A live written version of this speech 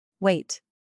Wait.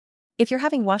 If you're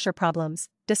having washer problems,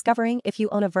 discovering if you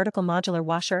own a vertical modular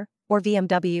washer, or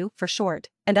VMW for short,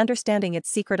 and understanding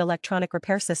its secret electronic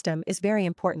repair system is very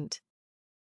important.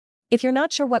 If you're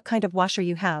not sure what kind of washer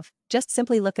you have, just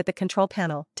simply look at the control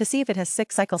panel to see if it has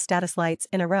 6 cycle status lights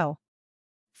in a row.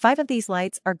 5 of these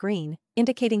lights are green,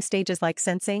 indicating stages like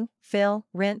sensing, fill,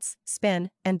 rinse, spin,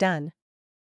 and done.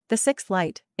 The 6th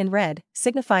light, in red,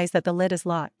 signifies that the lid is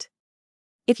locked.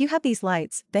 If you have these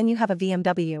lights, then you have a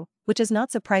VMW, which is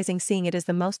not surprising seeing it is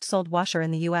the most sold washer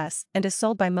in the US and is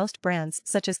sold by most brands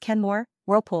such as Kenmore,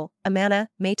 Whirlpool, Amana,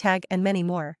 Maytag and many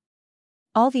more.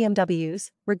 All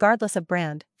VMWs, regardless of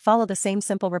brand, follow the same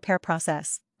simple repair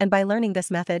process, and by learning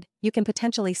this method, you can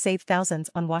potentially save thousands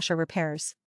on washer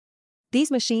repairs.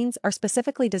 These machines are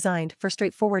specifically designed for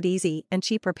straightforward, easy, and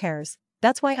cheap repairs.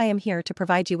 That's why I am here to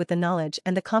provide you with the knowledge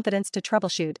and the confidence to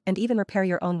troubleshoot and even repair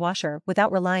your own washer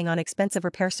without relying on expensive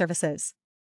repair services.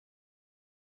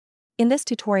 In this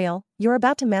tutorial, you're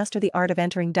about to master the art of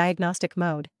entering diagnostic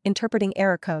mode, interpreting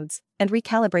error codes, and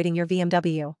recalibrating your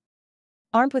VMW.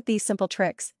 Armed with these simple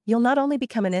tricks, you'll not only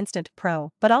become an instant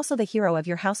pro but also the hero of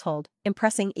your household,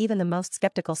 impressing even the most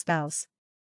skeptical spouse.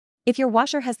 If your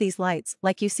washer has these lights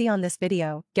like you see on this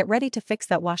video, get ready to fix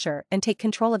that washer and take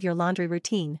control of your laundry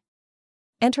routine.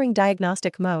 Entering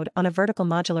diagnostic mode on a vertical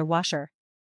modular washer.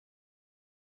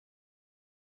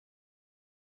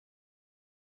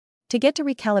 To get to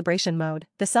recalibration mode,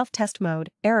 the self-test mode,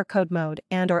 error code mode,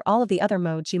 and/or all of the other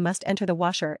modes, you must enter the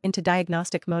washer into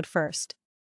diagnostic mode first.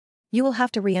 You will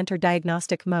have to re-enter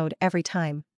diagnostic mode every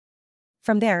time.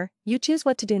 From there, you choose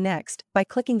what to do next by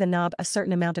clicking the knob a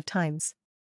certain amount of times.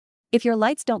 If your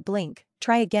lights don't blink,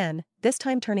 try again, this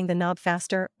time turning the knob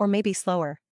faster or maybe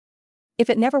slower. If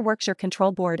it never works, your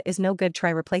control board is no good, try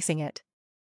replacing it.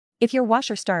 If your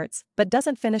washer starts but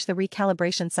doesn't finish the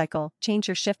recalibration cycle, change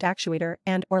your shift actuator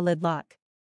and/or lid lock.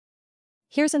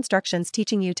 Here's instructions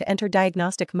teaching you to enter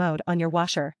diagnostic mode on your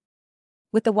washer.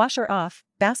 With the washer off,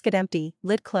 basket empty,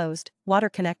 lid closed, water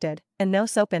connected, and no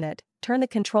soap in it, turn the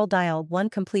control dial 1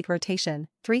 complete rotation,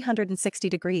 360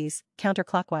 degrees,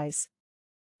 counterclockwise.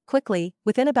 Quickly,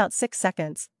 within about 6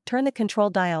 seconds, turn the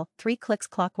control dial 3 clicks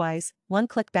clockwise, 1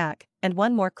 click back, and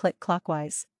 1 more click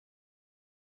clockwise.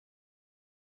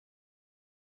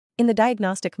 In the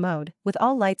diagnostic mode, with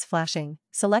all lights flashing,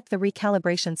 select the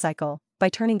recalibration cycle by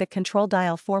turning the control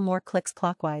dial 4 more clicks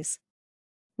clockwise.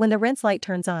 When the rinse light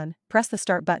turns on, press the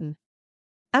start button.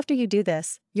 After you do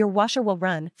this, your washer will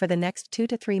run for the next 2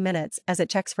 to 3 minutes as it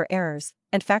checks for errors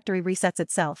and factory resets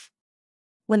itself.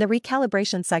 When the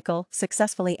recalibration cycle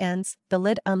successfully ends, the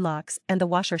lid unlocks and the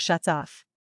washer shuts off.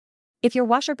 If your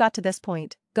washer got to this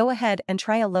point, go ahead and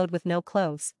try a load with no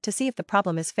clothes to see if the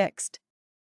problem is fixed.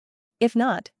 If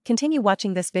not, continue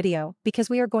watching this video because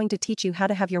we are going to teach you how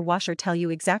to have your washer tell you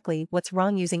exactly what's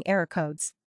wrong using error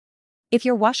codes. If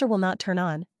your washer will not turn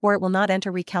on, or it will not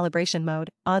enter recalibration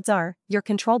mode, odds are, your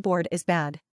control board is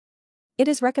bad. It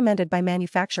is recommended by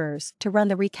manufacturers to run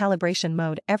the recalibration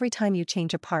mode every time you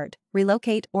change a part,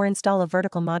 relocate or install a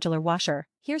vertical modular washer.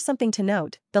 Here's something to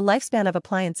note, the lifespan of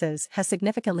appliances has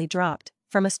significantly dropped,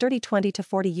 from a sturdy 20 to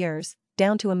 40 years,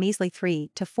 down to a measly 3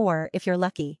 to 4 if you're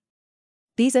lucky.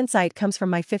 These insight comes from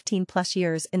my 15+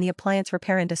 years in the appliance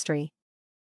repair industry.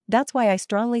 That's why I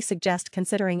strongly suggest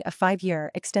considering a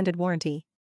 5-year extended warranty.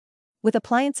 With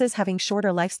appliances having shorter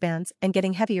lifespans and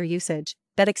getting heavier usage,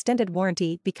 that extended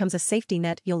warranty becomes a safety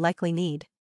net you'll likely need.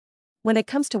 When it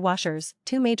comes to washers,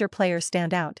 2 major players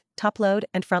stand out, top-load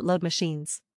and front-load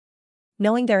machines.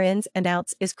 Knowing their ins and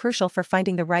outs is crucial for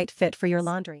finding the right fit for your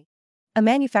laundry. A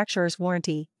manufacturer's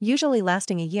warranty, usually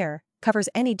lasting a year, covers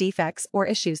any defects or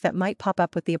issues that might pop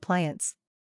up with the appliance.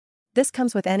 This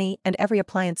comes with any and every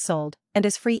appliance sold, and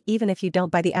is free even if you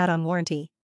don't buy the add-on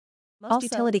warranty. Most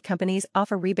utility companies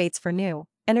offer rebates for new,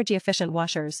 energy-efficient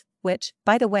washers, which,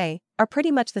 by the way, are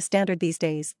pretty much the standard these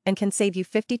days and can save you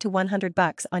 $50 to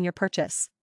 $100 on your purchase.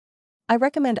 I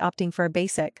recommend opting for a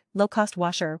basic, low-cost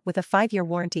washer with a 5-year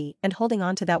warranty and holding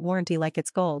on to that warranty like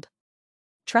it's gold.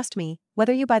 Trust me,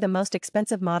 whether you buy the most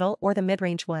expensive model or the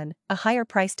mid-range one, a higher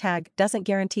price tag doesn't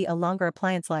guarantee a longer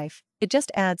appliance life, it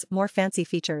just adds more fancy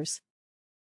features.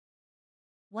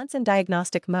 Once in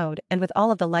diagnostic mode and with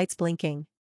all of the lights blinking,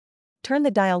 turn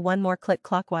the dial 1 more click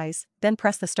clockwise, then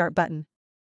press the start button.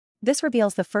 This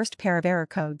reveals the first pair of error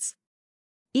codes.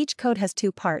 Each code has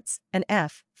 2 parts, an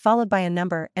F, followed by a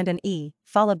number, and an E,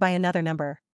 followed by another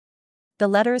number. The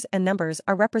letters and numbers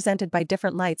are represented by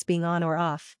different lights being on or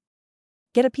off.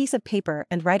 Get a piece of paper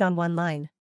and write on one line.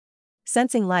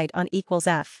 Sensing light on equals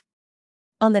F.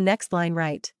 On the next line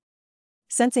write.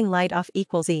 Sensing light off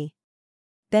equals E.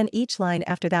 Then each line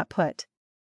after that put.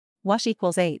 Wash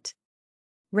equals 8.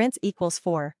 Rinse equals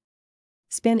 4.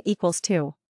 Spin equals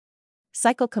 2.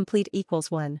 Cycle complete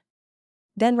equals 1.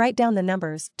 Then write down the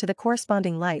numbers to the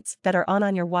corresponding lights that are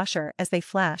on your washer as they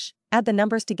flash, add the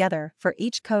numbers together for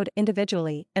each code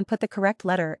individually and put the correct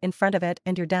letter in front of it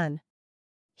and you're done.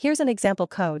 Here's an example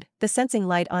code. The sensing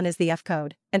light on is the F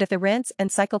code, and if the rinse and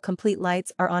cycle complete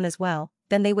lights are on as well,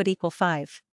 then they would equal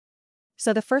 5.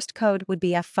 So the first code would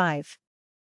be F5.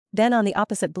 Then on the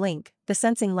opposite blink, the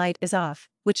sensing light is off,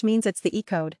 which means it's the E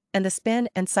code, and the spin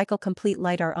and cycle complete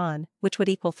light are on, which would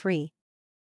equal 3.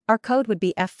 Our code would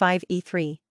be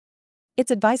F5E3.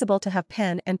 It's advisable to have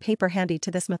pen and paper handy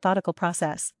to this methodical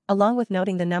process, along with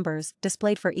noting the numbers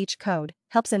displayed for each code,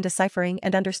 helps in deciphering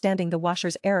and understanding the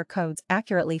washer's error codes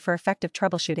accurately for effective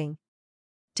troubleshooting.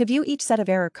 To view each set of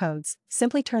error codes,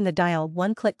 simply turn the dial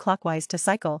one click clockwise to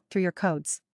cycle through your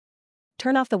codes.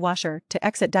 Turn off the washer to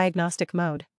exit diagnostic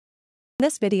mode. In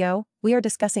this video, we are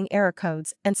discussing error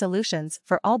codes and solutions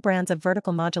for all brands of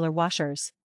vertical modular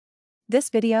washers. This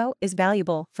video is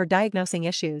valuable for diagnosing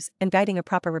issues and guiding a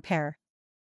proper repair.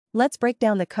 Let's break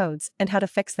down the codes and how to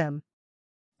fix them.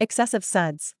 Excessive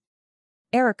suds.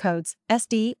 Error codes,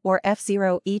 SD or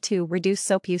F0E2 reduce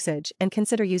soap usage and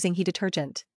consider using heat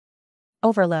detergent.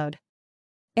 Overload.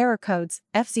 Error codes,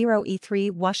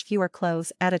 F0E3 wash fewer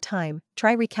clothes at a time,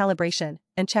 try recalibration,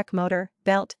 and check motor,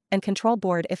 belt, and control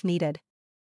board if needed.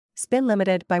 Spin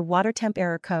limited by water temp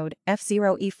error code,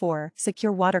 F0E4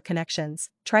 secure water connections,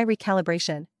 try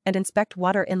recalibration, and inspect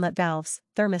water inlet valves,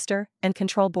 thermistor, and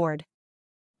control board.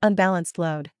 Unbalanced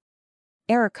load.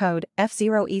 Error code,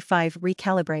 F0E5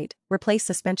 recalibrate, replace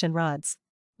suspension rods.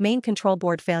 Main control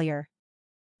board failure.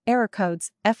 Error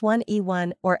codes,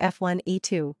 F1E1 or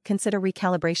F1E2 consider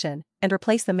recalibration, and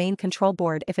replace the main control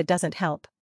board if it doesn't help.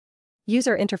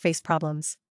 User interface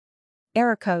problems.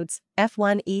 Error codes,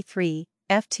 F1E3,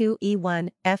 F2E1,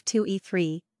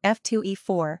 F2E3,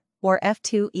 F2E4, or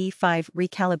F2E5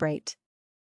 recalibrate.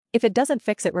 If it doesn't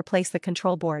fix it, replace the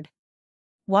control board.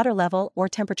 Water level or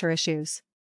temperature issues.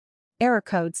 Error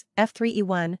codes,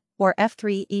 F3E1 or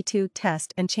F3E2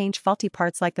 test and change faulty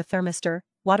parts like the thermistor,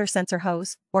 water sensor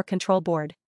hose, or control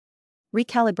board.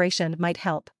 Recalibration might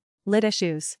help. Lid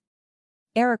issues.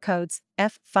 Error codes,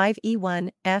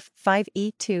 F5E1,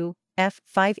 F5E2,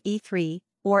 F5E3,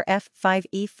 or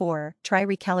F5E4, try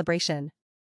recalibration.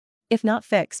 If not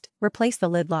fixed, replace the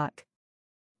lid lock.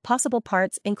 Possible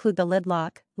parts include the lid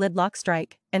lock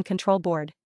strike, and control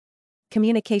board.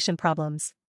 Communication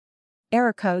problems.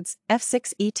 Error codes,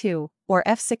 F6E2 or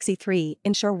F6E3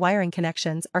 ensure wiring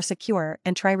connections are secure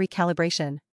and try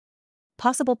recalibration.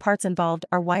 Possible parts involved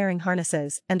are wiring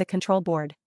harnesses and the control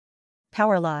board.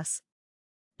 Power loss.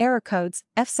 Error codes,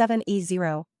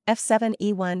 F7E0,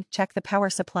 F7E1 check the power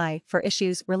supply for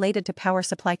issues related to power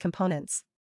supply components.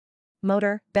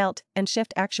 Motor, belt, and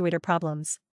shift actuator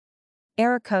problems.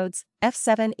 Error codes,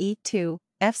 F7E2,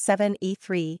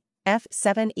 F7E3,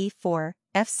 F7E4,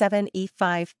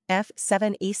 F7E5,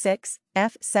 F7E6,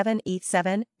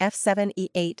 F7E7,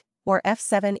 F7E8, or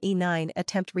F7E9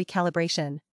 attempt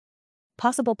recalibration.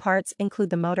 Possible parts include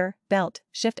the motor, belt,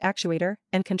 shift actuator,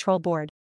 and control board.